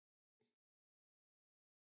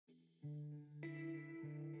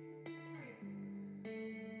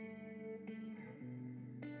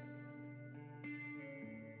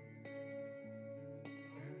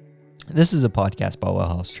This is a podcast by Well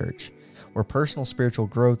House Church, where personal spiritual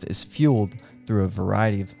growth is fueled through a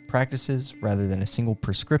variety of practices rather than a single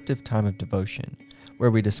prescriptive time of devotion,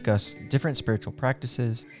 where we discuss different spiritual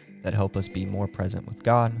practices that help us be more present with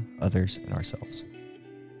God, others, and ourselves.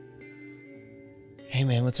 Hey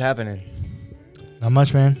man, what's happening? Not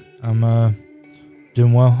much, man. I'm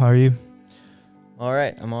doing well. How are you? All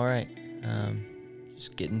right, I'm all right.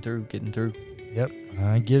 Just getting through. Yep,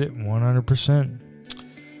 I get it 100%.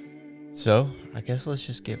 So, I guess let's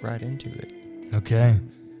just get right into it. Okay.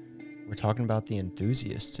 We're talking about the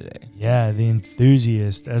enthusiast today. Yeah, the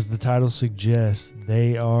enthusiast, as the title suggests,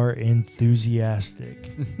 they are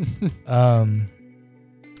enthusiastic.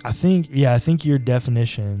 I think your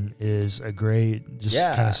definition is a great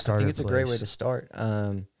kind of starter I think it's a great way to start.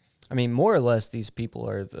 I mean, more or less, these people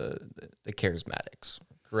are the charismatics,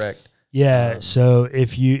 correct? Yeah. So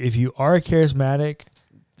if you are a charismatic,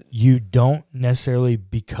 you don't necessarily,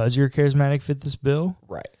 because you're charismatic, fit this bill.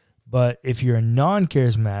 Right. But if you're a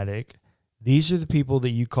non-charismatic, these are the people that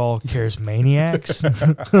you call charismaniacs.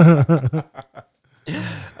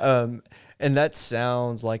 And that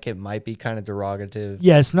sounds like it might be kind of derogative.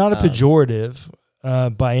 Yeah, it's not a pejorative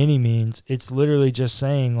by any means. It's literally just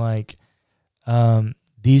saying like,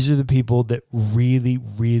 these are the people that really,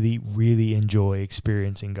 really, really enjoy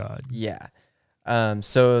experiencing God. Yeah.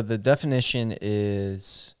 So the definition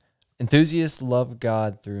is enthusiasts love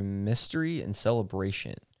God through mystery and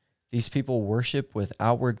celebration. These people worship with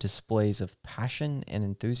outward displays of passion and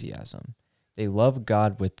enthusiasm. They love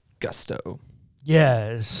God with gusto.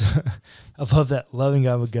 Yes. I love that. Loving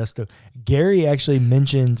God with gusto. Gary actually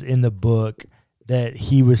mentions in the book that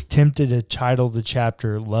he was tempted to title the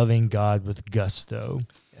chapter Loving God with Gusto.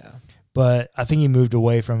 Yeah. But I think he moved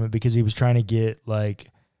away from it because he was trying to get like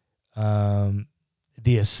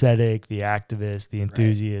the ascetic, the activist, the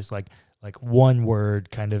enthusiast, like one word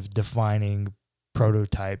kind of defining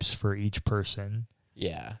prototypes for each person.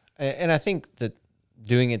 Yeah. And I think that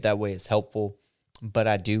doing it that way is helpful, but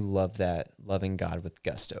I do love that loving God with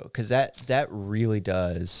gusto, because that really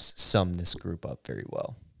does sum this group up very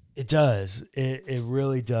well. It does. It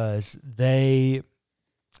really does. They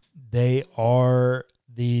are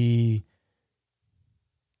the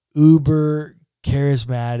uber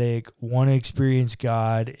charismatic, want to experience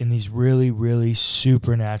God in these really, really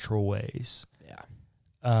supernatural ways. Yeah.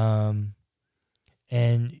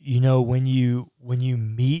 And you know, when you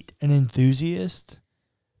meet an enthusiast,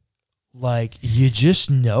 like you just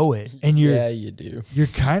know it, and you do. You're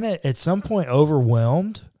kind of at some point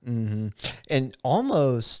overwhelmed. Mm-hmm. And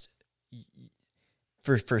almost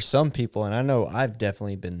for some people, and I know I've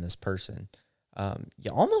definitely been this person, you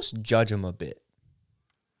almost judge them a bit.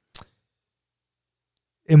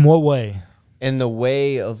 In what way? In the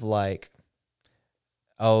way of like,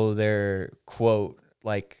 oh, they're, quote,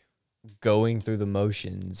 like going through the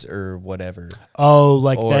motions or whatever. Oh,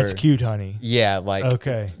 like that's cute, honey. Yeah, like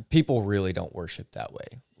okay. People really don't worship that way.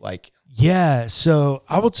 Like, yeah, so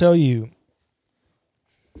I will tell you,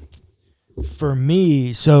 for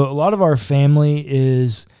me, so a lot of our family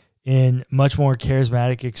is in much more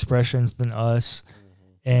charismatic expressions than us.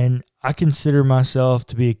 And I consider myself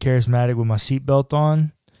to be a charismatic with my seatbelt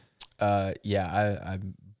on. I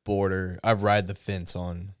ride the fence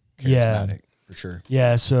on charismatic for sure.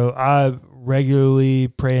 Yeah, so I regularly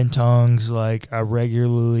pray in tongues. Like I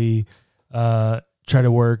regularly try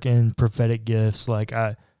to work in prophetic gifts. Like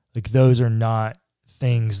those are not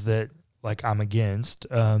things that like I'm against.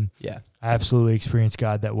 I absolutely experience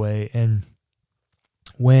God that way. And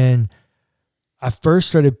when I first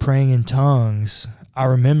started praying in tongues, I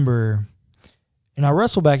remember, and I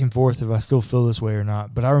wrestle back and forth if I still feel this way or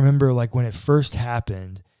not, but I remember like when it first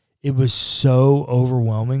happened, it was so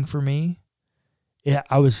overwhelming for me. Yeah,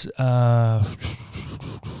 I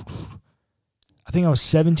think I was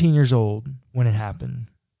 17 years old when it happened.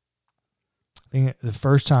 I think the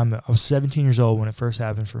first time I was 17 years old when it first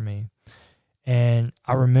happened for me. And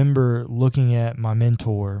I remember looking at my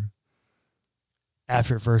mentor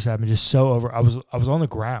after it first happened, just so I was on the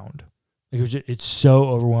ground. Like it's so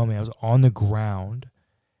overwhelming. I was on the ground,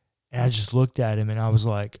 and I just looked at him, and I was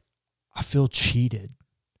like, I feel cheated.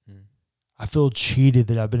 I feel cheated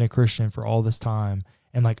that I've been a Christian for all this time,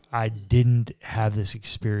 and like I didn't have this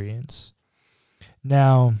experience.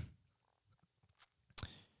 Now,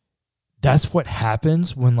 that's what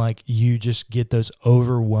happens when like you just get those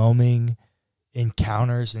overwhelming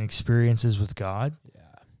encounters and experiences with God.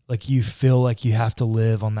 Like you feel like you have to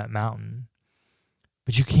live on that mountain,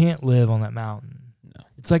 but you can't live on that mountain. No.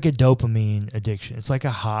 It's like a dopamine addiction. It's like a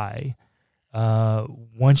high.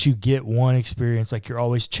 Once you get one experience, like you're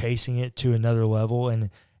always chasing it to another level, and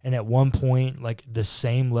And at one point, like the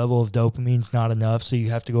same level of dopamine is not enough. So you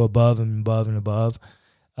have to go above and above and above.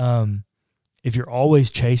 If you're always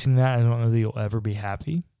chasing that, I don't know that you'll ever be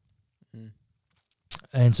happy. Mm.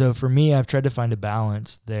 And so for me, I've tried to find a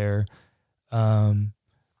balance there.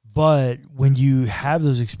 But when you have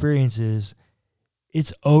those experiences,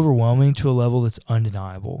 it's overwhelming to a level that's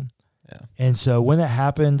undeniable. Yeah. And so when that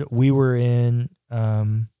happened, we were in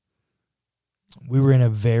a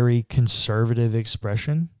very conservative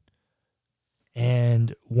expression,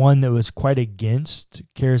 and one that was quite against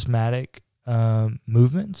charismatic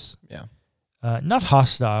movements. Yeah. Not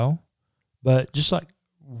hostile, but just like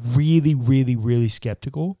really, really, really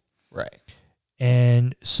skeptical. Right.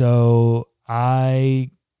 And so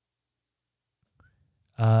I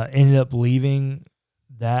ended up leaving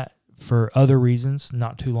that for other reasons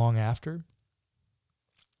not too long after,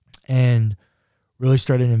 and really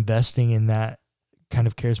started investing in that kind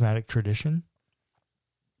of charismatic tradition.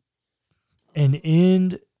 And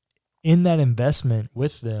in that investment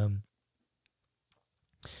with them,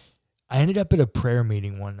 I ended up at a prayer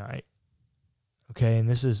meeting one night. Okay, and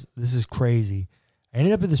this is crazy. I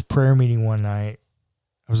ended up at this prayer meeting one night.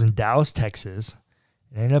 I was in Dallas, Texas,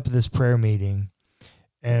 and I ended up at this prayer meeting,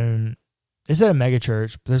 and it's at a mega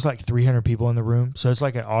church, but there's like 300 people in the room. So it's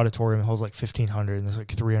like an auditorium that holds like 1,500, and there's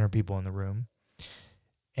like 300 people in the room.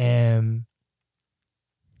 And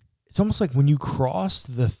it's almost like when you cross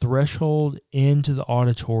the threshold into the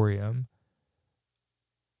auditorium,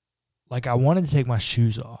 like I wanted to take my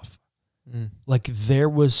shoes off. Like there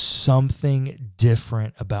was something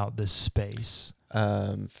different about this space.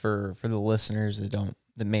 For the listeners that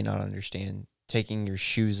may not understand, taking your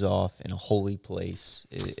shoes off in a holy place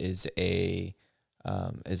is a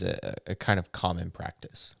kind of common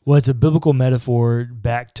practice. Well, it's a biblical metaphor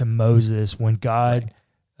back to Moses when God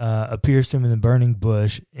appears to him in the burning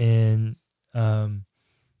bush in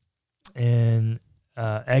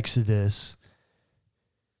Exodus.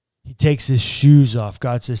 He takes his shoes off.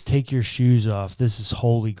 God says, "Take your shoes off. This is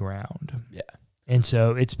holy ground." Yeah. And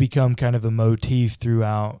so it's become kind of a motif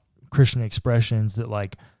throughout Christian expressions that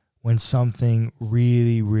like when something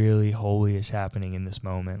really, really holy is happening in this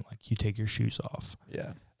moment, like you take your shoes off.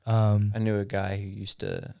 Yeah. I knew a guy who used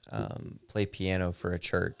to play piano for a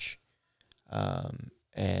church.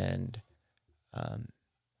 And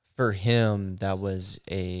for him, that was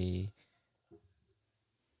an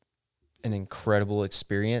incredible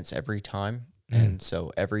experience every time. And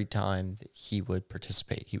so every time that he would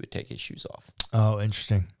participate, he would take his shoes off. Oh,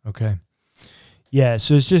 interesting. Okay. Yeah.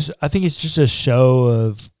 So I think it's just a show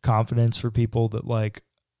of confidence for people that like,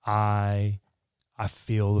 I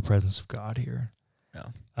feel the presence of God here.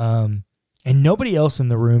 Yeah. And nobody else in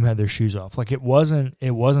the room had their shoes off. Like it wasn't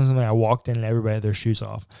something I walked in and everybody had their shoes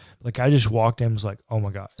off. Like I just walked in and was like, oh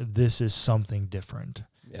my God, this is something different.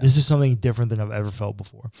 Yeah. This is something different than I've ever felt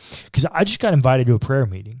before. Because I just got invited to a prayer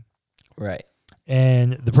meeting. Right.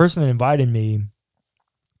 And the person that invited me,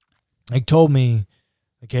 like told me,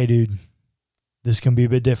 like, hey dude, this can be a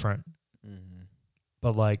bit different. Mm-hmm.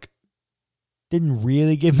 But like, didn't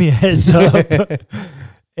really give me a heads up.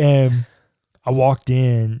 And I walked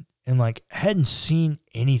in and like hadn't seen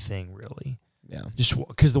anything really. Yeah. Just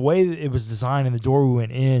because the way that it was designed and the door we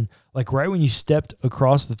went in, like right when you stepped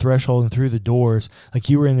across the threshold and through the doors, like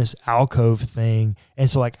you were in this alcove thing. And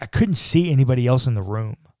so like I couldn't see anybody else in the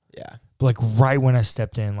room. Yeah. But like right when I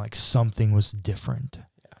stepped in, like something was different.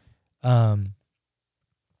 Yeah.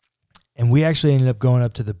 And we actually ended up going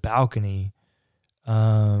up to the balcony,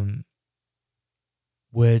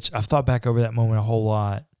 which I've thought back over that moment a whole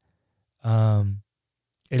lot.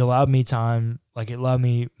 It allowed me time, like it allowed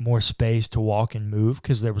me more space to walk and move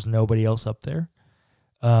because there was nobody else up there.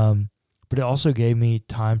 But it also gave me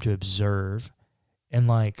time to observe. And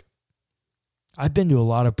like, I've been to a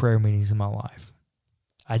lot of prayer meetings in my life.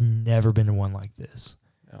 I'd never been to one like this.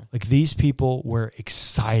 No. Like these people were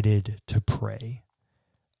excited to pray.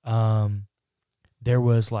 There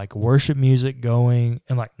was like worship music going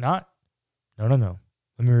and like no. Let me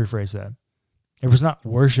rephrase that. There was not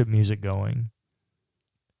worship music going.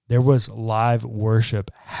 There was live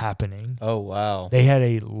worship happening. Oh, wow. They had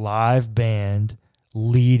a live band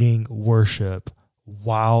leading worship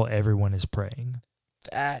while everyone is praying.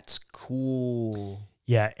 That's cool.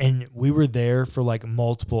 Yeah, and we were there for like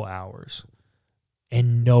multiple hours,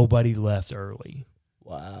 and nobody left early.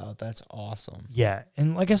 Wow, that's awesome. Yeah,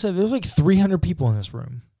 and like I said, there was like 300 people in this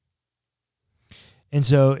room. And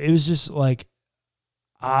so it was just like,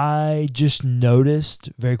 I just noticed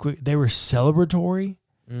very quick, they were celebratory.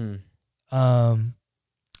 And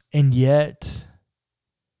yet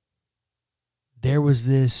there was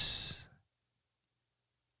this,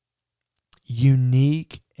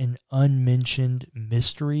 unique and unmentioned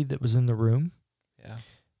mystery that was in the room. Yeah.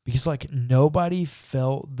 Because like nobody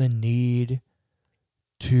felt the need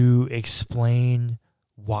to explain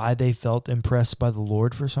why they felt impressed by the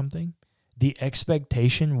Lord for something. The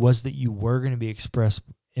expectation was that you were going to be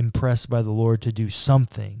impressed by the Lord to do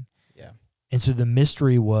something. Yeah. And so the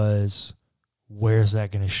mystery was, where's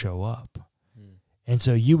that going to show up? And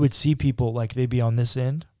so you would see people, like, they'd be on this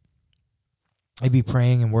end, they'd be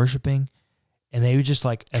praying and worshiping, and they would just,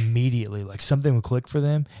 like, immediately, like, something would click for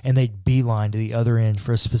them, and they'd beeline to the other end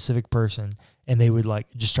for a specific person, and they would, like,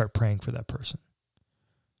 just start praying for that person.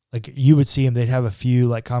 Like, you would see them, they'd have a few,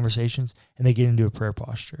 like, conversations, and they get into a prayer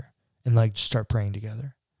posture and, like, just start praying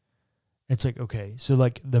together. It's like, okay, so,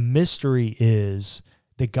 like, the mystery is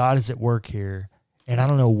that God is at work here, and I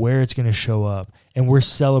don't know where it's going to show up. And we're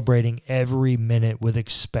celebrating every minute with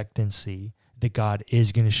expectancy that God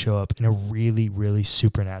is going to show up in a really, really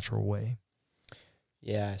supernatural way.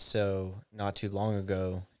 Yeah, so not too long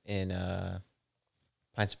ago in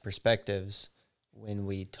Pints of Perspectives, when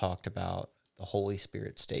we talked about the Holy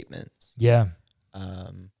Spirit statements, Yeah.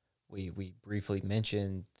 We briefly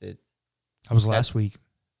mentioned that. That was last week.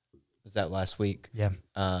 Was that last week? Yeah.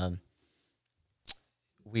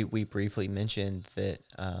 We briefly mentioned that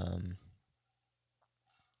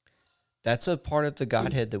that's a part of the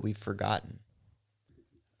Godhead that we've forgotten.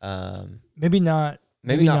 Maybe not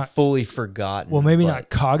fully forgotten. Well, maybe not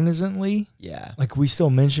cognizantly. Yeah. Like, we still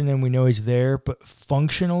mention him, we know he's there, but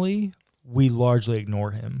functionally, we largely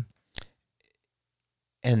ignore him.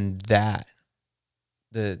 And that,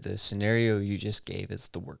 the scenario you just gave is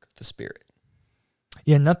the work of the Spirit.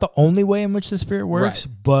 Yeah, not the only way in which the Spirit works,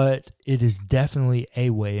 Right. but it is definitely a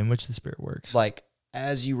way in which the Spirit works. Like,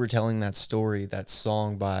 as you were telling that story, that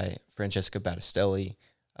song by Francesca Battistelli,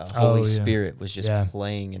 Holy Spirit, was just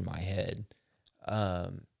playing in my head.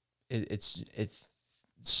 It's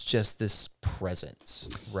just this presence,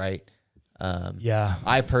 right? Yeah.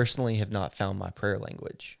 I personally have not found my prayer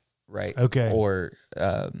language, right? Okay. Or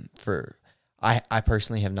I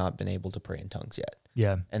personally have not been able to pray in tongues yet.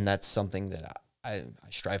 Yeah. And that's something that I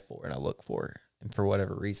strive for and I look for. And for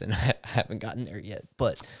whatever reason, I haven't gotten there yet.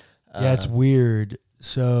 But yeah, it's weird.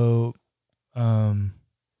 So, I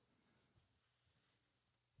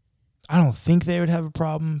don't think they would have a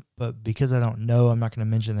problem, but because I don't know, I'm not going to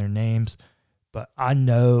mention their names. But I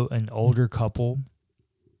know an older couple.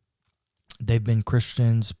 They've been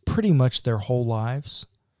Christians pretty much their whole lives.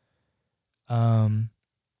 And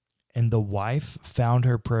the wife found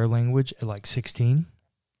her prayer language at like 16.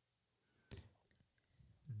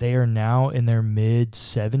 They are now in their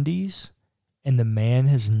mid-70s, and the man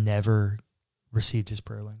has never received his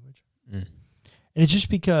prayer language. And it's just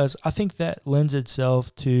because I think that lends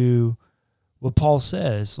itself to what Paul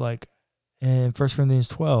says, like in 1 Corinthians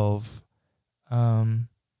 12,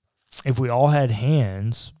 if we all had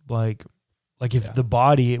hands, like if the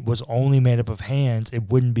body was only made up of hands, it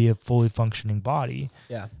wouldn't be a fully functioning body.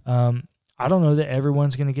 Yeah. I don't know that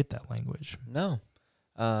everyone's going to get that language. No.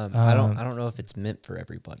 I don't know if it's meant for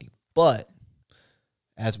everybody, but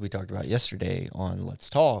as we talked about yesterday on Let's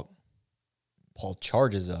Talk, Paul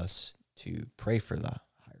charges us to pray for the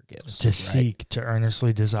higher gifts, to seek, to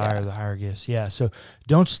earnestly desire the higher gifts. Yeah. So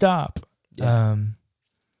don't stop. Yeah.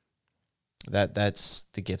 That's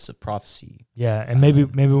the gifts of prophecy. Yeah. And maybe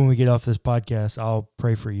when we get off this podcast, I'll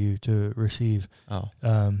pray for you to receive. Oh,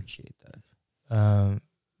 appreciate that.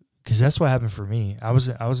 Because that's what happened for me. I was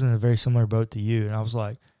in a very similar boat to you, and I was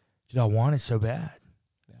like, dude, I want it so bad.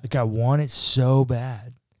 Yeah. Like, I want it so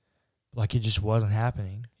bad. Like, it just wasn't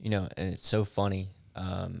happening. You know, and it's so funny.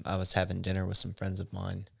 I was having dinner with some friends of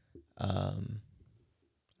mine. I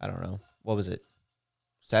don't know. What was it?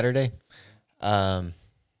 Saturday? And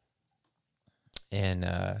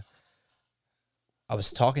I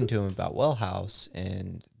was talking to him about Well House,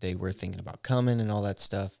 and they were thinking about coming and all that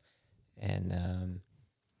stuff. And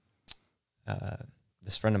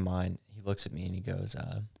this friend of mine, he looks at me and he goes,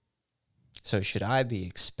 so should I be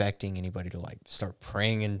expecting anybody to like start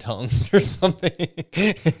praying in tongues or something?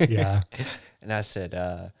 Yeah. And I said,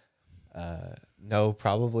 no,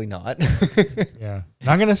 probably not. Yeah.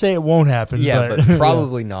 Not going to say it won't happen. Yeah, but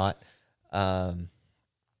probably not.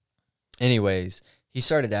 Anyways, he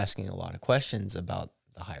started asking a lot of questions about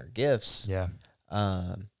the higher gifts. Yeah.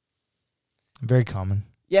 Very common.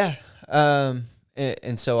 Yeah.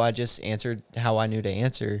 And so I just answered how I knew to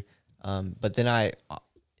answer. But then I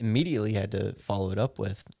immediately had to follow it up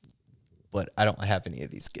with, but I don't have any of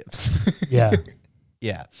these gifts. Yeah.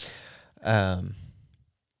 Yeah.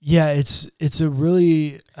 Yeah, it's a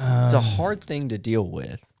really... it's a hard thing to deal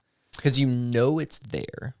with because you know it's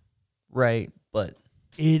there, right? But...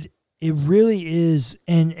 It It really is.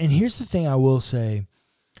 And here's the thing I will say.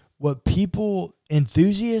 What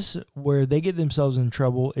enthusiasts, where they get themselves in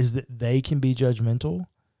trouble is that they can be judgmental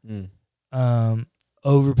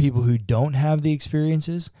over people who don't have the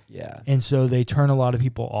experiences. Yeah. And so they turn a lot of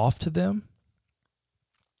people off to them.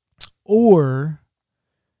 Or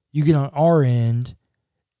you get on our end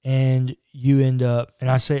and you end up, and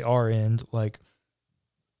I say our end, like,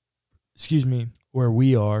 where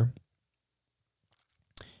we are,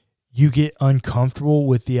 you get uncomfortable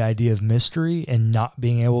with the idea of mystery and not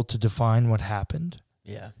being able to define what happened.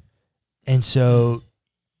 Yeah. And so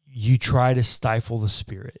you try to stifle the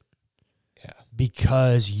Spirit. Yeah.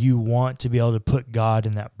 Because you want to be able to put God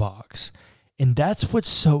in that box. And that's what's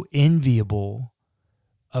so enviable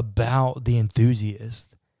about the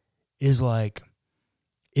enthusiast is like,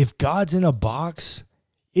 if God's in a box,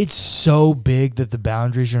 it's so big that the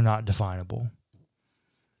boundaries are not definable.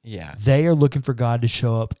 Yeah. They are looking for God to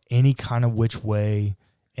show up any kind of which way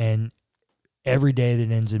and every day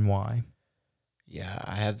that ends in Y. Yeah,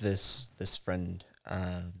 I have this friend,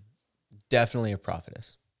 definitely a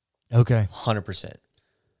prophetess. Okay. 100%.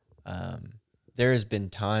 There has been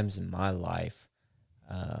times in my life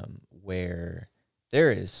where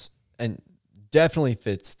there is, and definitely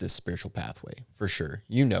fits this spiritual pathway, for sure.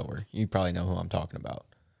 You know her. You probably know who I'm talking about.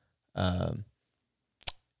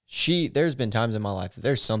 There's been times in my life that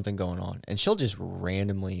there's something going on, and she'll just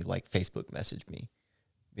randomly, like, Facebook message me,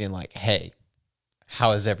 being like, hey,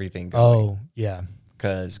 how is everything going? Oh, yeah.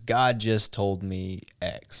 Because God just told me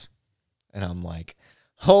X. And I'm like,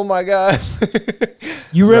 oh my God.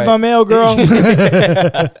 You read my mail, girl.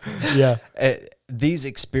 Yeah. These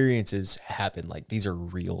experiences happen. Like, these are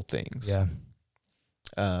real things. Yeah.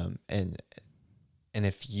 And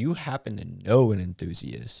if you happen to know an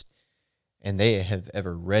enthusiast and they have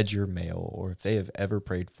ever read your mail, or if they have ever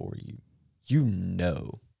prayed for you, you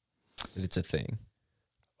know that it's a thing.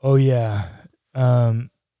 Oh, yeah.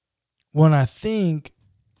 When I think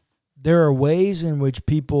there are ways in which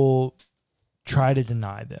people try to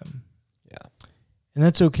deny them. Yeah. And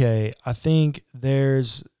that's okay. I think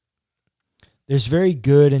there's very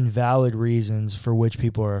good and valid reasons for which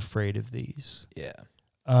people are afraid of these. Yeah.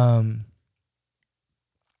 But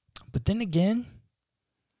then again,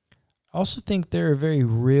 I also think there are very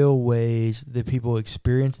real ways that people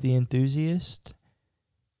experience the enthusiast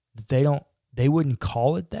that they wouldn't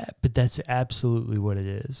call it that, but that's absolutely what it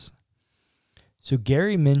is. So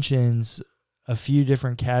Gary mentions a few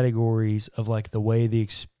different categories of like the way the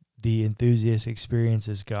enthusiast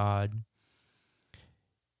experiences God.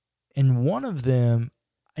 And one of them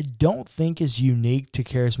I don't think is unique to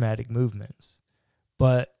charismatic movements.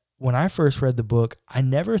 But when I first read the book, I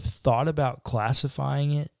never thought about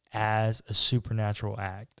classifying it as a supernatural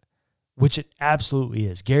act, which it absolutely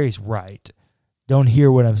is. Gary's right. Don't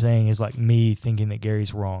hear what I'm saying is like me thinking that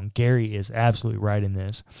Gary's wrong. Gary is absolutely right in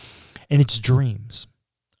this. And it's dreams.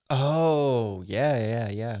 Oh,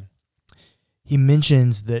 yeah. He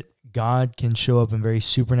mentions that God can show up in very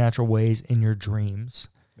supernatural ways in your dreams.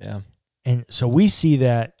 Yeah. And so we see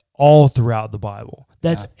that all throughout the Bible.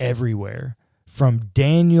 That's everywhere, from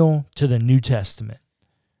Daniel to the New Testament,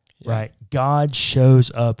 right? God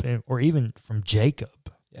shows up, or even from Jacob.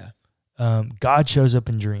 Yeah. God shows up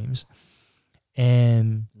in dreams.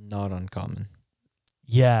 And not uncommon.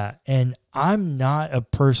 Yeah, and I'm not a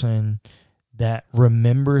person that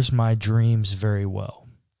remembers my dreams very well.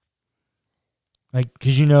 Like,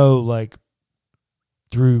 because like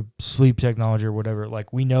through sleep technology or whatever,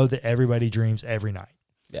 like we know that everybody dreams every night.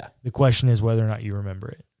 Yeah. The question is whether or not you remember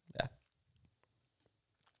it. Yeah.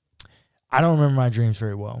 I don't remember my dreams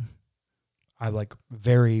very well. I like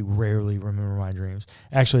very rarely remember my dreams.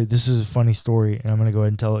 Actually, this is a funny story, and I'm going to go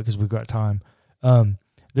ahead and tell it because we've got time.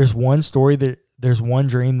 There's one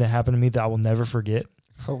dream that happened to me that I will never forget.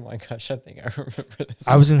 Oh my gosh, I think I remember this.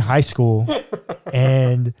 I was in high school,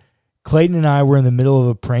 and Clayton and I were in the middle of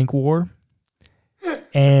a prank war.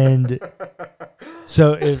 And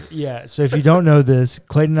so if you don't know this,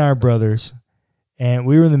 Clayton and I are brothers, and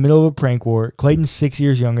we were in the middle of a prank war. Clayton's 6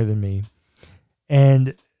 years younger than me.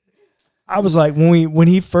 And I was like, when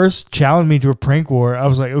he first challenged me to a prank war, I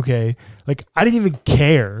was like, okay, like I didn't even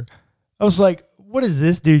care. I was like, what is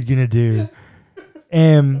this dude gonna do?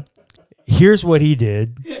 And here's what he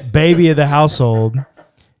did. Baby of the household.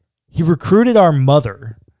 He recruited our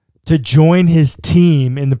mother to join his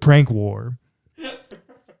team in the prank war.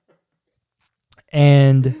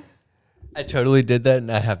 And I totally did that,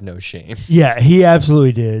 and I have no shame. Yeah, he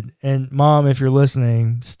absolutely did. And Mom, if you're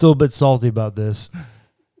listening, still a bit salty about this.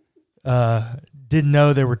 didn't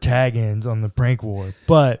know there were tag-ins on the prank war.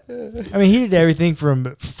 But, I mean, he did everything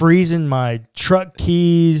from freezing my truck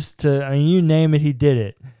keys to, I mean, you name it, he did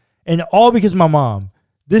it. And all because of my mom.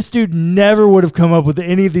 This dude never would have come up with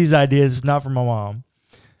any of these ideas if not for my mom.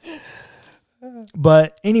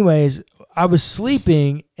 But anyways, I was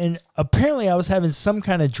sleeping, and apparently I was having some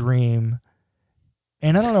kind of dream.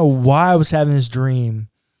 And I don't know why I was having this dream,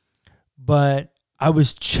 but I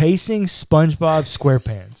was chasing SpongeBob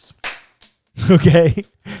SquarePants. Okay?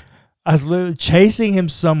 I was literally chasing him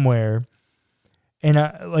somewhere, and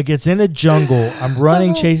it's in a jungle. I'm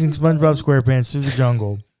running, chasing SpongeBob SquarePants through the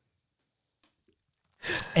jungle.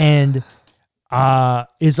 And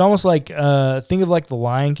it's almost like think of like the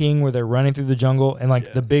Lion King where they're running through the jungle and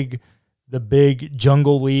like the big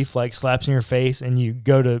jungle leaf like slaps in your face and you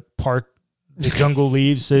go to part the jungle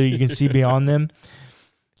leaves so you can see beyond them.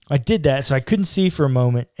 I did that, so I couldn't see for a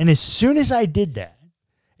moment. And as soon as I did that,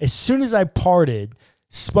 as soon as I parted,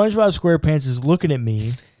 SpongeBob SquarePants is looking at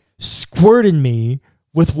me, squirting me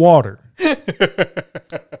with water.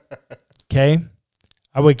 Okay?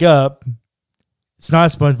 I wake up. It's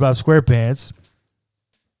not SpongeBob SquarePants.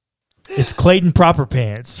 It's Clayton Proper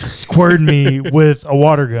Pants squirting me with a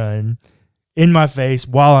water gun in my face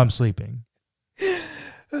while I'm sleeping.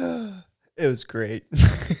 It was great.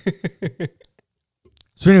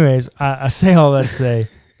 So anyways, I say all that to say, I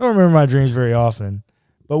don't remember my dreams very often,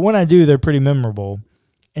 but when I do, they're pretty memorable.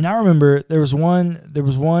 And I remember there was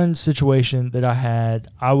one situation that I had.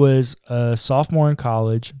 I was a sophomore in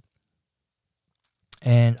college,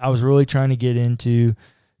 and I was really trying to get into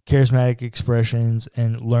charismatic expressions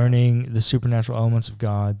and learning the supernatural elements of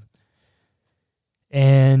God.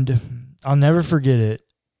 And I'll never forget it.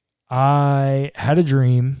 I had a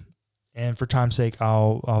dream, and for time's sake,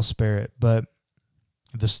 I'll spare it, but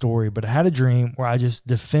the story. But I had a dream where I just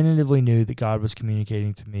definitively knew that God was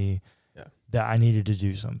communicating to me that I needed to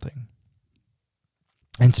do something.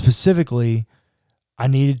 And specifically, I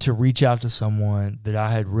needed to reach out to someone that I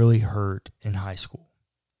had really hurt in high school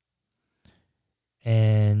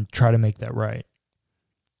and try to make that right.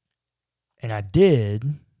 And I did.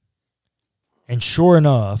 And sure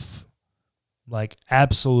enough, like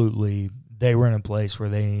absolutely, they were in a place where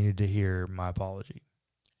they needed to hear my apology.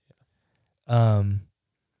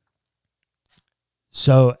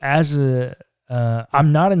 So as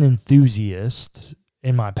I'm not an enthusiast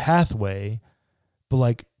in my pathway, but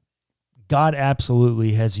like God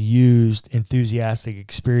absolutely has used enthusiastic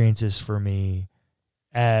experiences for me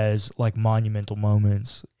as like monumental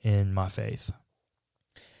moments in my faith.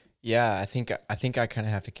 Yeah, I think I kind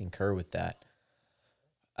of have to concur with that.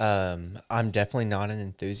 I'm definitely not an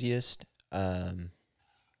enthusiast, at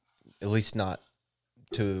least not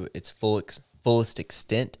to its fullest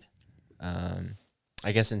extent.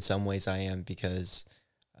 I guess in some ways I am because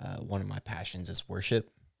one of my passions is worship,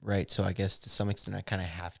 right? So I guess to some extent I kind of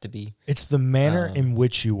have to be. It's the manner in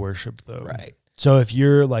which you worship, though. Right. So if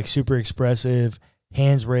you're like super expressive,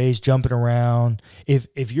 hands raised, jumping around,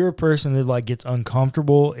 if you're a person that like gets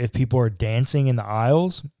uncomfortable if people are dancing in the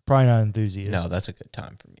aisles, probably not an enthusiast. No, that's a good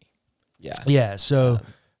time for me. Yeah. Yeah. So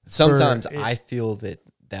sometimes I feel that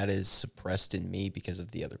is suppressed in me because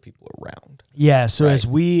of the other people around. Yeah, so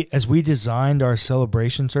right? as we designed our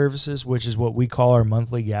celebration services, which is what we call our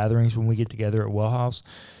monthly gatherings when we get together at Well House,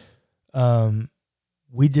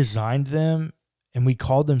 we designed them and we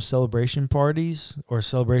called them celebration parties or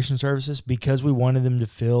celebration services because we wanted them to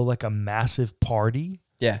feel like a massive party.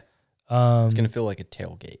 Yeah. It's going to feel like a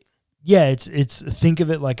tailgate. Yeah, it's think of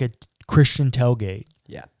it like a Christian tailgate.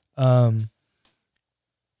 Yeah.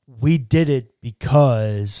 We did it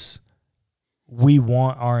because we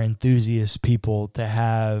want our enthusiast people to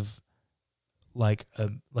have like a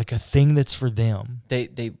thing that's for them.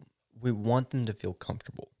 We want them to feel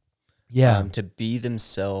comfortable. Yeah. To be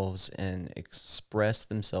themselves and express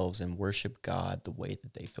themselves and worship God the way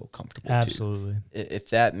that they feel comfortable. Absolutely. To. If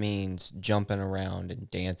that means jumping around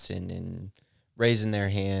and dancing and raising their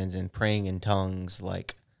hands and praying in tongues,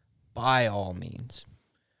 like by all means.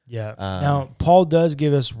 Yeah. Now, Paul does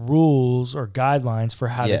give us rules or guidelines for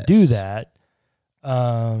how to do that.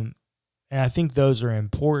 And I think those are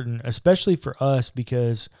important, especially for us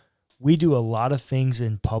because we do a lot of things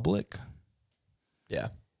in public. Yeah.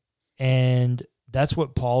 And that's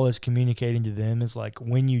what Paul is communicating to them is like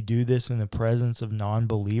when you do this in the presence of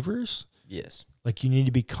non-believers. Yes. Like you need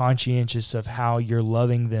to be conscientious of how you're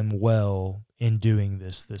loving them well in doing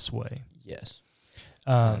this way. Yes.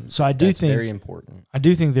 So I do that's think very important. I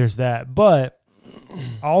do think there's that, but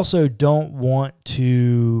I also don't want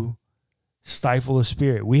to stifle the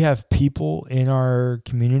spirit. We have people in our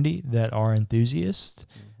community that are enthusiasts,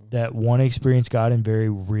 that want to experience God in very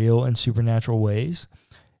real and supernatural ways.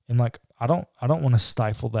 And like, I don't want to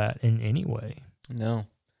stifle that in any way. No.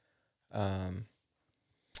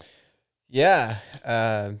 Yeah.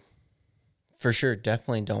 For sure.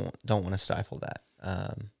 Definitely don't want to stifle that.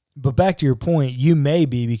 But back to your point, you may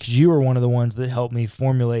be, because you were one of the ones that helped me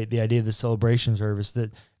formulate the idea of the celebration service,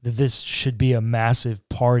 that this should be a massive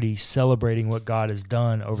party celebrating what God has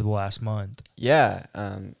done over the last month. Yeah.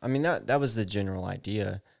 I mean, that was the general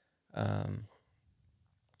idea. And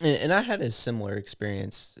I had a similar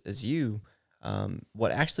experience as you.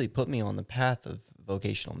 What actually put me on the path of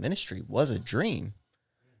vocational ministry was a dream.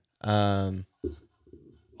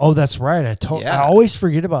 Oh, that's right. I always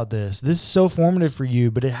forget about this. This is so formative for you,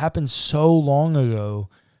 but it happened so long ago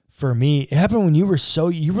for me. It happened when you were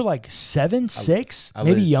like 7, 6,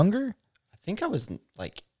 maybe younger? I think I was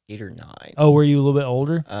like 8 or 9. Oh, were you a little bit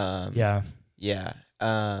older? Yeah. Yeah.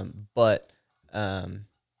 But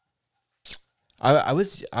I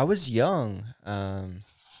was young. And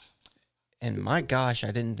my gosh, I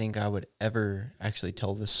didn't think I would ever actually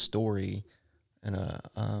tell this story in a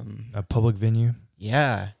public venue.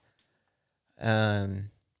 Yeah. But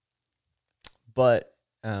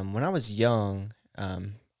when I was young,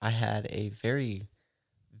 I had a very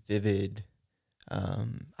vivid,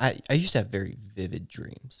 I used to have very vivid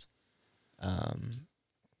dreams,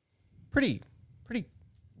 pretty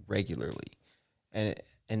regularly. And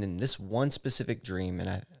in this one specific dream,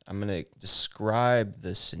 and I'm going to describe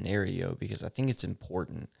the scenario because I think it's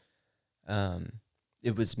important.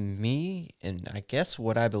 It was me and I guess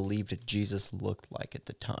what I believed Jesus looked like at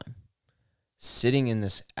the time, sitting in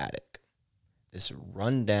this attic, this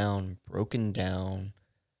rundown, broken down,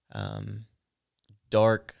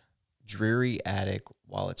 dark, dreary attic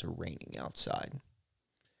while it's raining outside.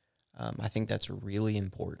 I think that's really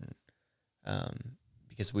important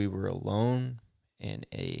because we were alone in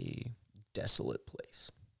a desolate place,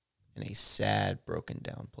 in a sad, broken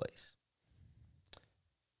down place.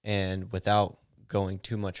 And without going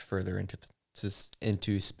too much further into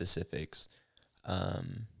specifics,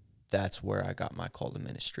 that's where I got my call to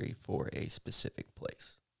ministry for a specific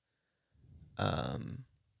place. And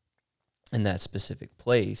that specific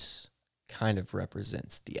place kind of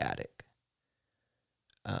represents the attic.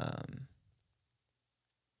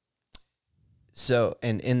 So,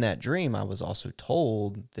 and in that dream, I was also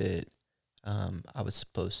told that I was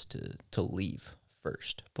supposed to leave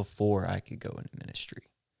first before I could go into ministry.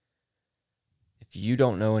 If you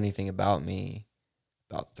don't know anything about me,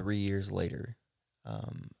 about 3 years later,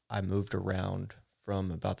 I moved around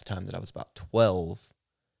from about the time that I was about 12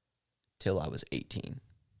 till I was 18.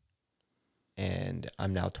 And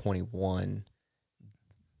I'm now 21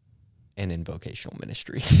 and in vocational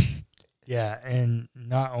ministry. Yeah, and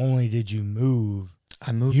not only did you move,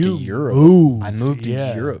 I moved to Europe. I moved to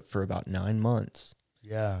Europe for about 9 months.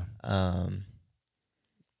 Yeah.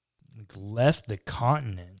 Left the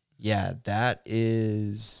continent. Yeah,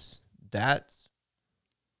 that's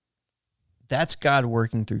God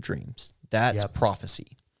working through dreams. That's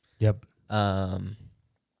prophecy. Yep.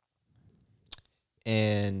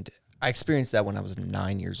 And I experienced that when I was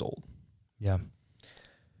 9 years old. Yeah.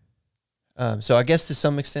 So I guess to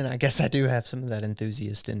some extent, I guess I do have some of that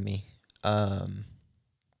enthusiast in me. And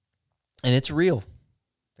it's real.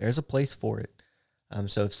 There's a place for it.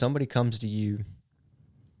 So if somebody comes to you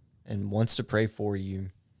and wants to pray for you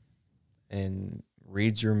and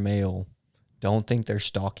reads your mail, don't think they're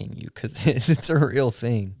stalking you because it's a real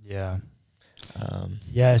thing. Yeah.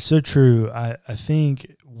 Yeah, it's so true. I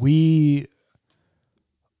think we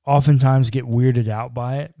oftentimes get weirded out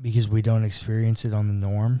by it because we don't experience it on the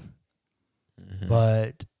norm. Mm-hmm.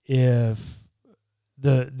 But if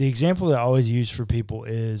the example that I always use for people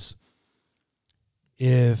is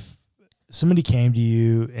if somebody came to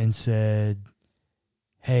you and said,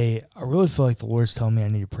 hey, I really feel like the Lord's telling me I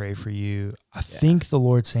need to pray for you. I think the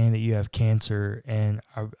Lord's saying that you have cancer, and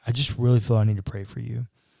I just really feel I need to pray for you.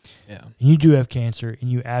 Yeah. And you do have cancer, and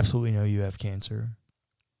you absolutely know you have cancer.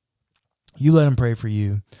 You let him pray for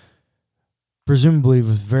you, presumably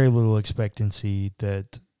with very little expectancy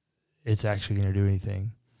that it's actually going to do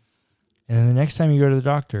anything. And then the next time you go to the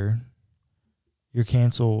doctor, your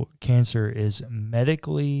cancer is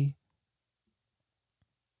medically,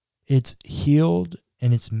 it's healed,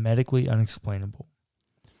 and it's medically unexplainable.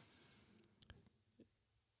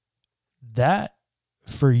 That,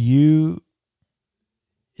 for you,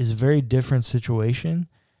 is a very different situation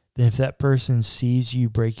than if that person sees you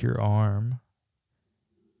break your arm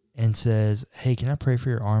and says, hey, can I pray for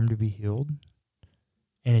your arm to be healed?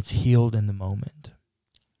 And it's healed in the moment.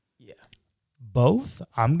 Yeah. Both,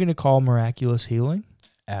 I'm going to call miraculous healing.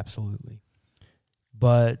 Absolutely.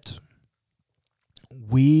 but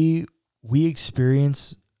we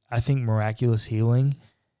experience, I think, miraculous healing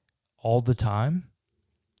all the time,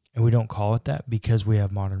 and we don't call it that because we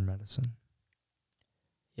have modern medicine.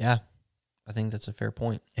 Yeah, I think that's a fair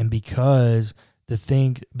point. And because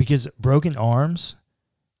broken arms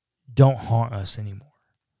don't haunt us anymore.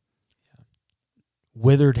 Yeah.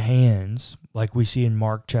 Withered hands, like we see in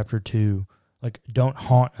Mark chapter 2, like don't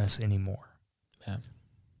haunt us anymore. Yeah.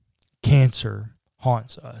 Cancer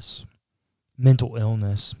haunts us. Mental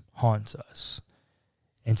illness haunts us.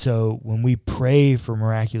 And so when we pray for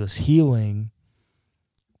miraculous healing,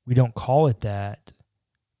 we don't call it that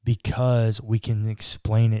because we can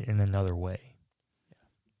explain it in another way,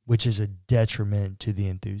 which is a detriment to the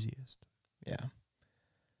enthusiast. Yeah,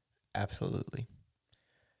 absolutely.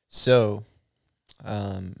 So,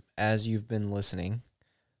 as you've been listening,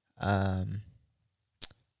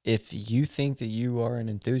 if you think that you are an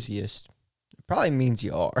enthusiast, it probably means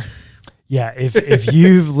you are. Yeah, if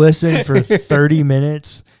you've listened for 30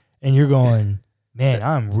 minutes and you're going, man,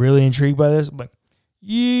 I'm really intrigued by this, but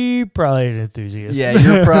you probably an enthusiast. Yeah,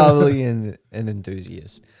 you're probably an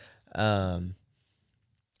enthusiast. Now,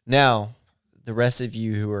 the rest of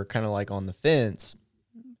you who are kind of like on the fence,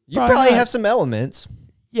 you probably have some elements.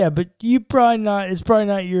 Yeah, but it's probably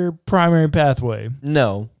not your primary pathway.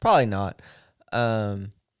 No, probably not. But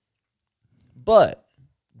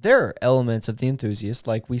there are elements of the enthusiast,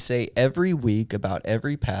 like we say every week about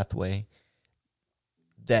every pathway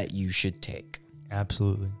that you should take.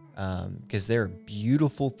 Absolutely. Because there are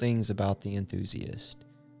beautiful things about the enthusiast.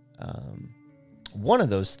 One of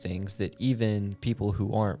those things that even people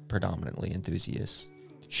who aren't predominantly enthusiasts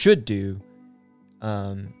should do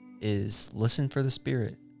is listen for the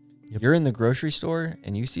Spirit. Yep. You're in the grocery store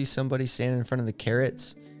and you see somebody standing in front of the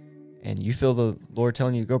carrots and you feel the Lord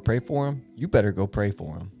telling you to go pray for them, you better go pray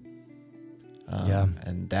for them. Yeah.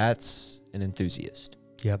 And that's an enthusiast.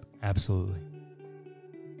 Yep, absolutely.